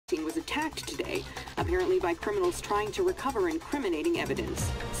was attacked today, apparently by criminals trying to recover incriminating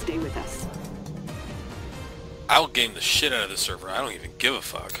evidence. Stay with us. I'll game the shit out of this server. I don't even give a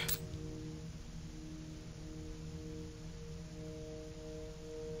fuck.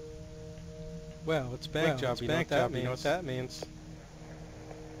 Well, it's bank job. You know what that means?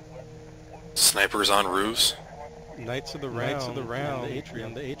 Snipers on roofs. Knights of the round, the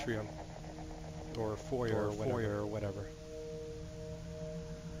atrium, or foyer, or whatever.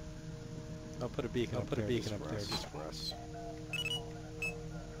 I'll put a beacon up there just for us.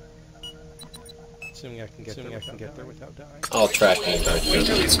 Assuming I can get there without dying. I'll track you. We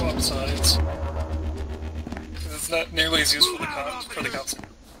really swap sides. It's not nearly as useful for the cops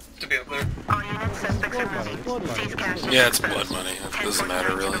to be up there. Yeah, it's blood money. It doesn't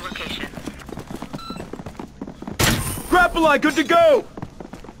matter really. Grapple line, good to go!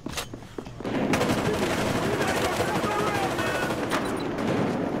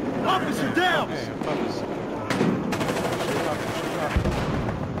 Officer down!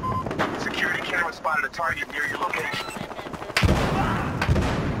 Security camera spotted a target near your location.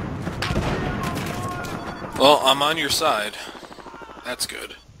 Well, I'm on your side. That's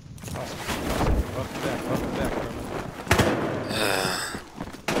good.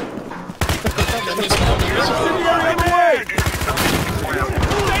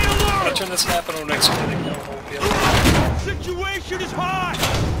 I'll turn this map on next week. Situation is hot!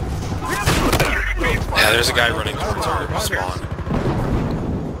 Yeah, there's a guy running towards our spawn.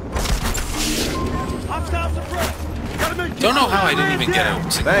 Don't know how I didn't even get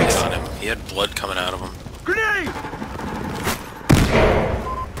a single hit on him. He had blood coming out of him. Grenade!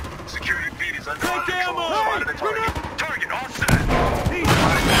 Security feed is under Take ammo! spotted a target. Target all set. I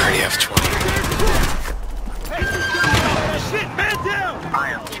already have 20. Shit, man down! I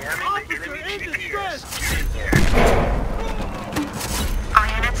am jamming the enemy GPS. All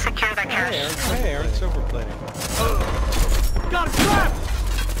units secure that cache. Hey, Aaron, silver plating. Got a trap!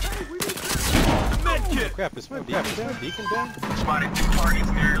 Medkit! Crap, is my beacon down? Spotted 2 targets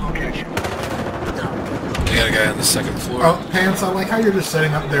near your location. They got a guy on the second floor. Oh, Pants, I like how you're just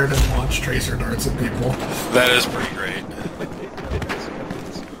sitting up there to launch tracer darts at people. That is pretty great.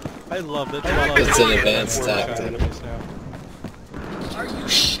 I love it. It's an advanced tactic. Are you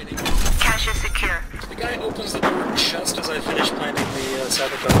shitting? Cache is secure. The guy opens the door just as I finish planting the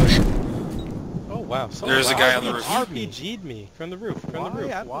sabotage. Oh wow! There's a guy on the roof. RPG'd me from the roof.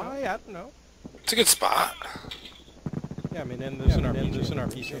 Why? I don't know. It's a good spot. Yeah, I mean, and there's an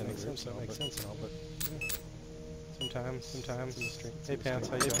RPG in the roof, so it makes sense and all, but sometimes in the street. Hey Pants,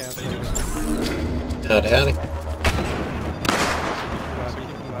 how you doing? Howdy.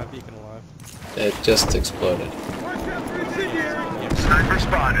 My beacon alive. It just exploded. Sniper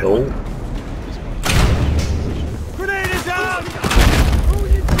spotted. Oh. Grenade is out!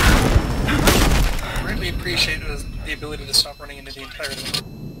 I really appreciate the ability to stop running into the entire thing.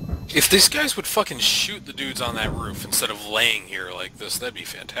 If these guys would fucking shoot the dudes on that roof instead of laying here like this, that'd be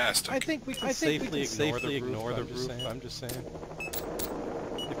fantastic. I think we can safely ignore the roof. I'm just saying.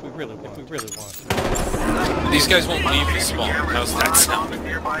 If we really want. These guys won't leave the spawn. How's that sounding?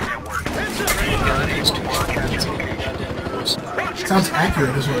 Sounds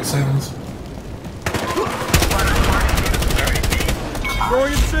accurate is what it sounds.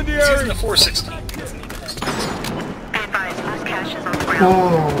 Throwing incendiary! He's in the 460. Be advised, those caches on the ground.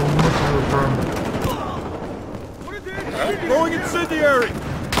 Throwing incendiary!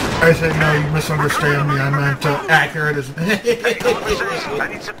 I said no, you misunderstand me. I meant accurate as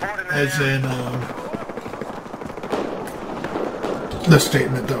in the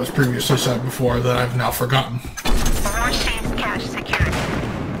statement that was previously said before that I've now forgotten. More seized cache secured.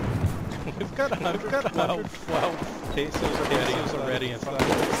 We've got 12 pesos already in 5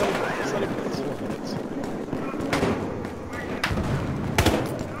 minutes.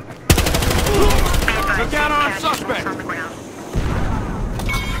 Look out on suspect! On the ground.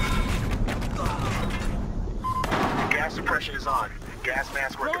 Gas suppression is on. Gas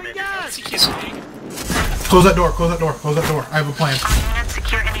mask recommended. Close that door, close that door. I have a plan. All units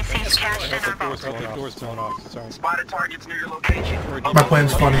secure any seized cache in our vault. Door's blown off. Sorry. Spotted targets near your location. My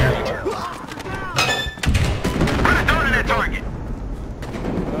plan's funnier. Put a gun in that target. I'm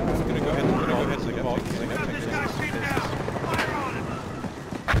gonna go ahead and put all heads again.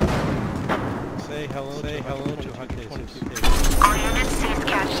 Say hello to 122 cases. All units seized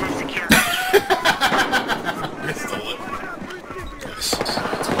cache is secure. I stole it. Nice.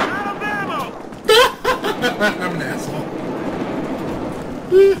 I'm an asshole.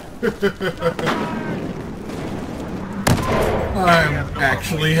 I'm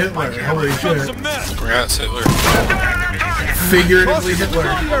actually Hitler. Holy shit. Congrats, Hitler. Figuratively Hitler.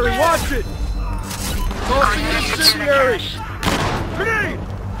 Incendiary, watch it! Tossing an incendiary! Grenade!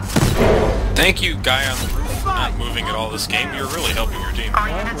 Thank you, guy on the roof, for not moving at all this game. You're really helping your team. All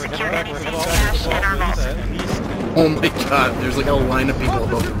units secure any seized cash in our vault. Oh my god, there's like a line of people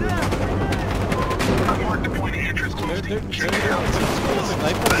above the roof. I've marked the point of interest close to you. Snipers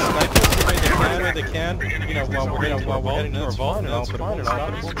they can, you know, while we're heading to our vault, and I'll put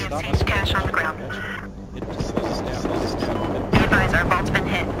Seized cash on the ground. It just slows us down. Be advised, our vault's been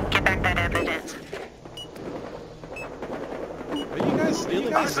hit. Get back that evidence. Are you guys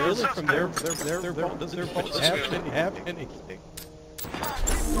stealing really from their vault? Does their vault have anything?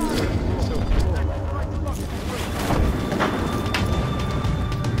 So cool.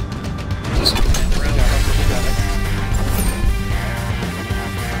 Just around.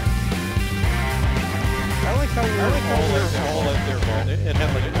 I like how we're all at their vault. It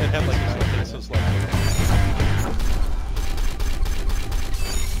had like 9 pieces like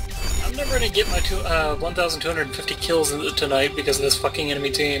I'm never gonna get my 1,250 kills tonight because of this fucking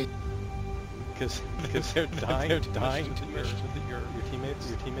enemy team. because they're dying to your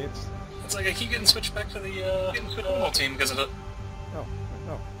teammates. It's like I keep getting switched back to the football team because of it. Oh.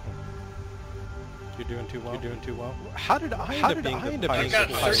 You're doing too well. How did I end up being I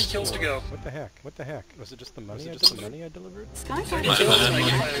got 30 kills to go. What the heck? Was it just the money? I delivered? Skyfire kills.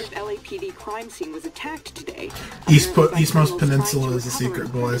 LAPD crime scene was attacked today. Eastmost Peninsula is a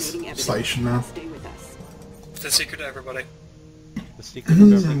secret, boys. Just like you should know. Stay with us. It's a secret to everybody. The secret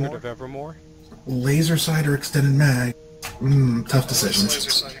of Evermore? Laser sight or extended mag? Tough decisions.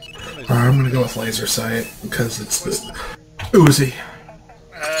 Laser sight. I'm gonna go with laser sight because it's the Uzi.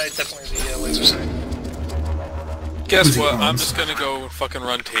 Definitely the laser sight. Guess Uzi what? I'm arms. just gonna go fucking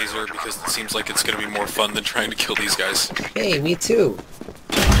run taser because it seems like it's gonna be more fun than trying to kill these guys. Hey, me too.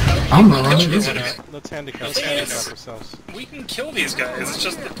 I'm not running Uzi. Let's handicap ourselves. We can kill these guys. It's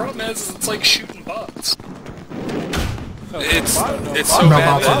just the problem is it's like shooting bots. It's so No, bad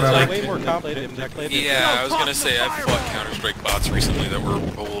bots are that, better. Way more complicated. yeah, I was gonna say I've fought Counter-Strike bots recently that were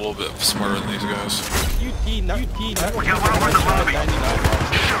a little bit smarter than these guys.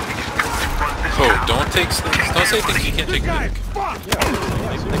 Oh, don't say things you can't take back.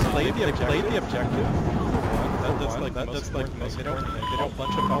 Play the objective. That's like most. They don't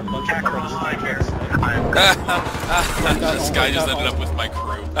bunch of This guy just ended up with my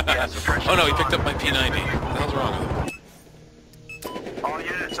crew. Oh no, he picked up my P90. What the hell's wrong with him? All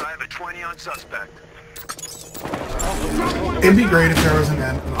units, I have a 20 on suspect. It'd be great if there was an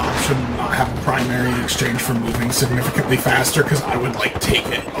option to not have a primary in exchange for moving significantly faster, because I would like take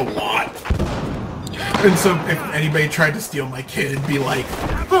it a lot. And so if anybody tried to steal my kit, it'd be like,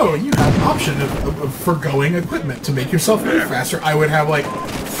 oh, you have an option of foregoing equipment to make yourself move faster. I would have like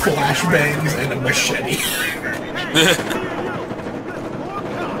flashbangs and a machete.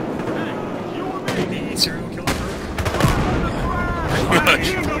 The serial killer.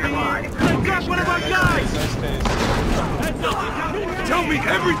 Got one of our guys! Tell me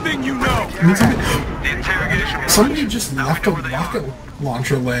everything you know! Somebody just left a rocket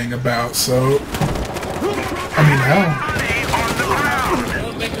launcher laying about, so... I mean, hell.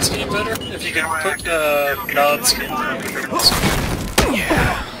 That'll make this game better if you can put non-skin criminals.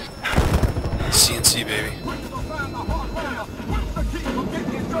 Yeah. CNC, baby.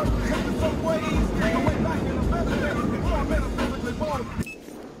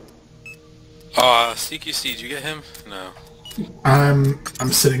 CQC, did you get him? No. I'm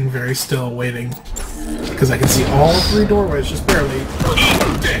sitting very still, waiting, because I can see all 3 doorways, just barely.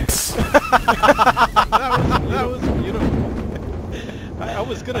 Dicks. That was beautiful. I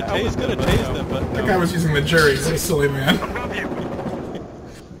was gonna taste them, but That guy was using the jury. He's a silly man.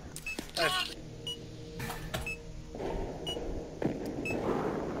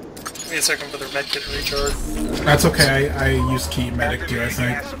 Give me a second for their medkit to recharge. That's okay. I used key medic too, I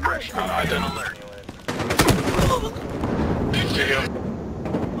think. Oh no, I didn't. There you go.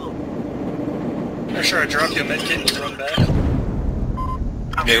 I'm sure I dropped you a medkit and you run back.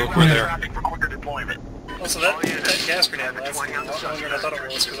 Yeah, we're there. Also, that gas grenade lasted a lot longer than I thought it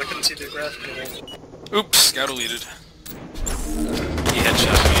was because I couldn't see the graphic anymore. Oops, scout deleted. He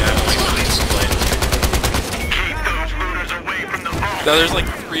headshot me out. Now there's like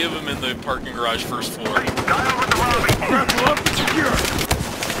 3 of them in the parking garage first floor.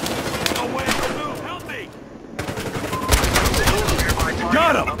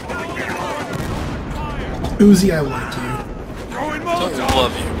 Got him! Uzi, I like you. Don't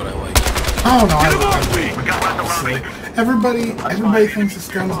love you, but I like you. Oh no, I honestly. Everybody thinks this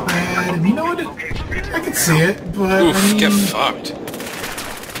gun's bad, and you know what? I can see it, but Oof, I mean, get fucked.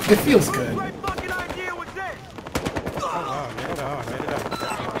 it feels good. Oh wow,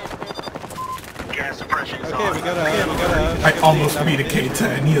 gas suppression is Okay, on. we gotta. I almost beat a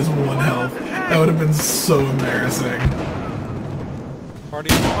K-10. He has 1 health. That would have been so embarrassing.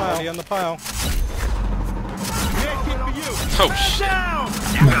 Party on the pile. Party on the pile. Oh shit.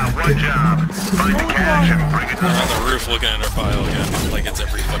 You got one job. Find the cash and bring it I'm to on the roof looking at our pile again, like it's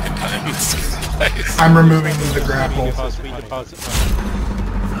every fucking time. Nice. I'm removing the grapple. We deposit money.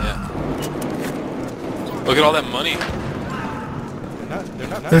 Yeah. Look at all that money.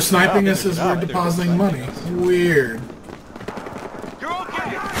 They're sniping us as we're depositing money. Weird. You're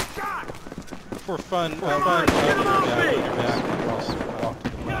okay. For fun.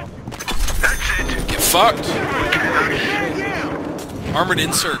 Get fucked. Armored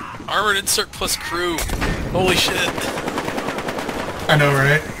insert. Armored insert plus crew. Holy shit. I know,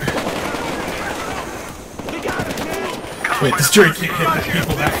 right? Wait, this jury can't hit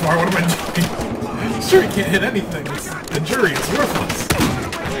people that far. What am I doing? This jury can't hit anything. The jury is worthless.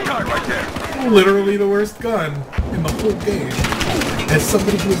 Right there. Literally the worst gun in the whole game. As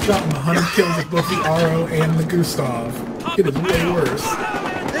somebody who has gotten 100 kills with both the RO and the Gustav, it is way worse.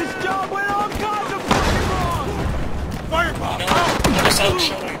 This job went all kinds of fucking wrong. Fireball. I just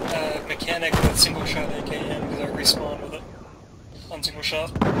outshot a mechanic with single shot AKM because I respawned with it on single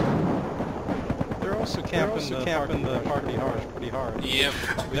shot. They're also camping the party pretty hard. Yep.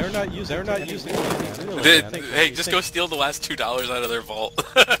 They're not using. Hey, just go steal the last $2 out of their vault.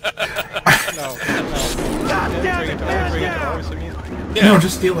 No. Yeah. No,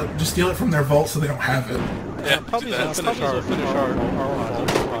 just steal it. Just steal it from their vault so they don't have it. Yeah, Puppies do will that. finish our vault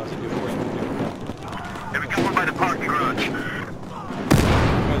before you do Here we go, one by the parking garage.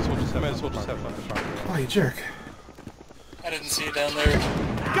 Might as well just have fun. Oh, you jerk. I didn't see it down there.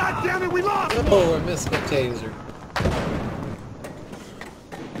 God damn it, we lost. Oh, I missed the taser.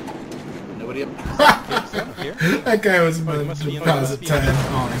 Nobody up? That guy was about to deposit 10.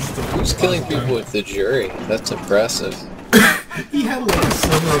 Oh, he's still Who's killing people with the jury? That's impressive. He had like a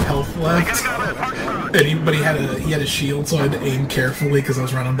sliver of health left, but he had a shield, so I had to aim carefully because I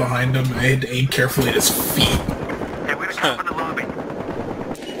was running behind him. I had to aim carefully at his feet. Hey, we're gonna come in the lobby.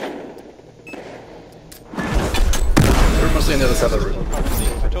 We're mostly on the other side of the room.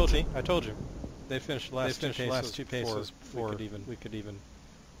 I told you. They finished last two paces before we could even.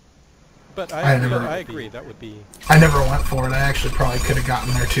 But I agree. That would be. I never went for it. I actually probably could have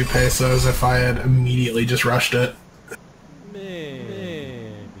gotten their 2 pesos if I had immediately just rushed it.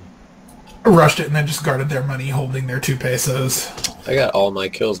 Maybe. Rushed it and then just guarded their money holding their 2 pesos. I got all my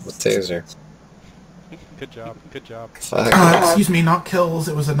kills with taser. Good job. Fuck. Excuse me, not kills.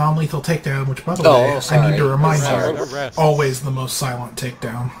 It was a non-lethal takedown, which, by the Oh, way, I sorry. need to remind Sorry. you, always the most silent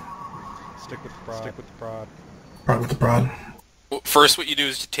takedown. Stick with the prod. Prod with the prod. First, what you do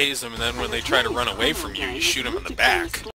is you tase them, and then when they try to run away from you, you shoot them in the back.